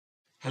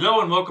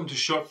Hello and welcome to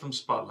Short Film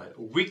Spotlight,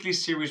 a weekly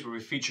series where we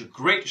feature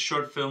great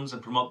short films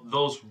and promote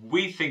those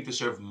we think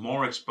deserve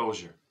more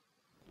exposure.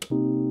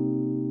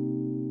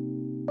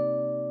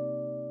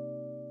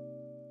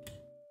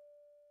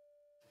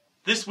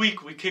 This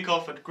week we kick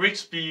off at great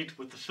speed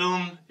with the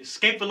film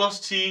Escape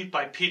Velocity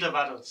by Peter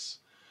Vados.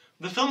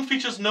 The film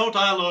features no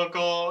dialogue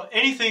or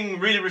anything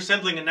really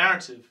resembling a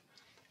narrative.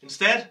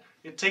 Instead,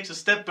 it takes a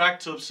step back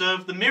to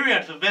observe the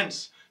myriad of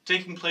events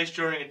taking place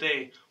during a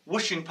day,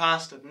 whooshing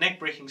past at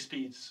neck-breaking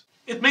speeds.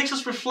 It makes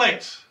us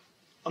reflect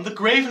on the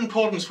grave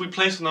importance we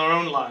place in our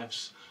own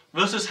lives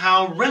versus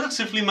how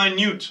relatively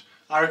minute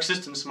our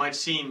existence might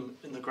seem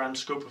in the grand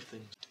scope of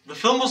things. The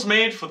film was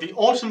made for the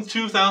autumn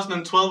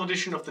 2012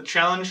 edition of The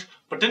Challenge,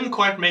 but didn't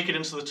quite make it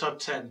into the top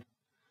 10.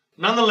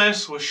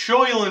 Nonetheless, we're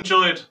sure you'll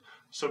enjoy it,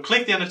 so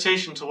click the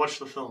annotation to watch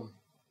the film.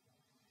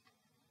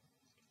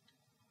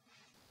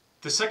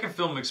 The second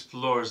film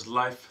explores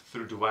life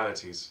through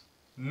dualities.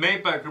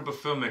 Made by a group of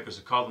filmmakers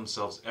who call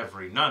themselves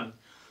Every None,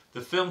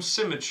 the film's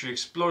symmetry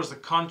explores the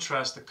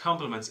contrast, the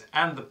complements,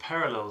 and the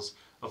parallels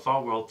of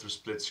our world through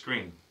split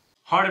screen.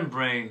 Heart and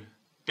brain,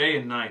 day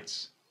and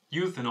night,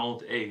 youth and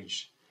old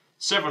age,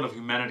 several of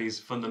humanity's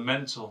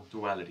fundamental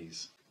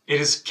dualities.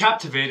 It is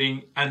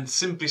captivating and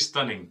simply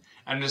stunning,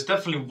 and it is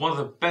definitely one of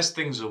the best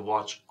things to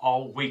watch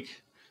all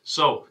week.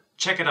 So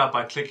check it out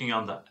by clicking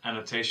on the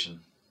annotation.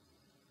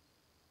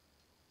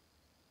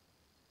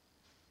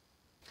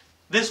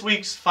 This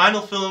week's final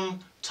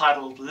film,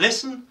 titled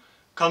Listen,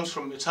 comes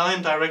from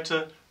Italian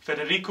director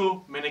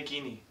Federico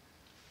Meneghini.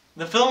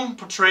 The film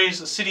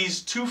portrays a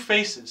city's two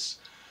faces,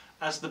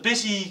 as the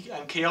busy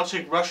and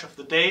chaotic rush of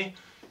the day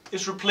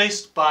is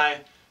replaced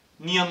by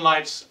neon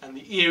lights and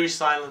the eerie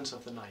silence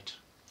of the night.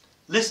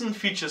 Listen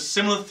features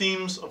similar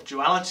themes of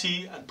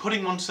duality and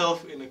putting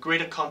oneself in a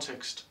greater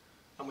context,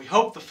 and we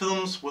hope the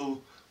films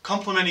will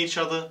complement each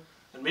other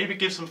and maybe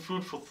give some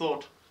food for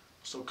thought,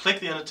 so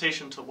click the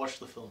annotation to watch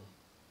the film.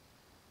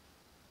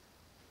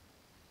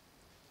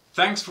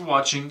 Thanks for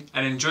watching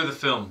and enjoy the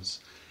films.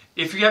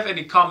 If you have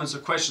any comments or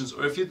questions,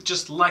 or if you'd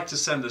just like to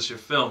send us your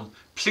film,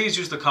 please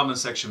use the comment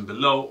section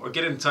below or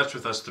get in touch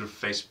with us through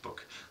Facebook.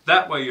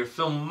 That way your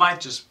film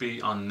might just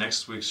be on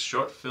next week's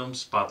Short Film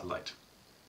Spotlight.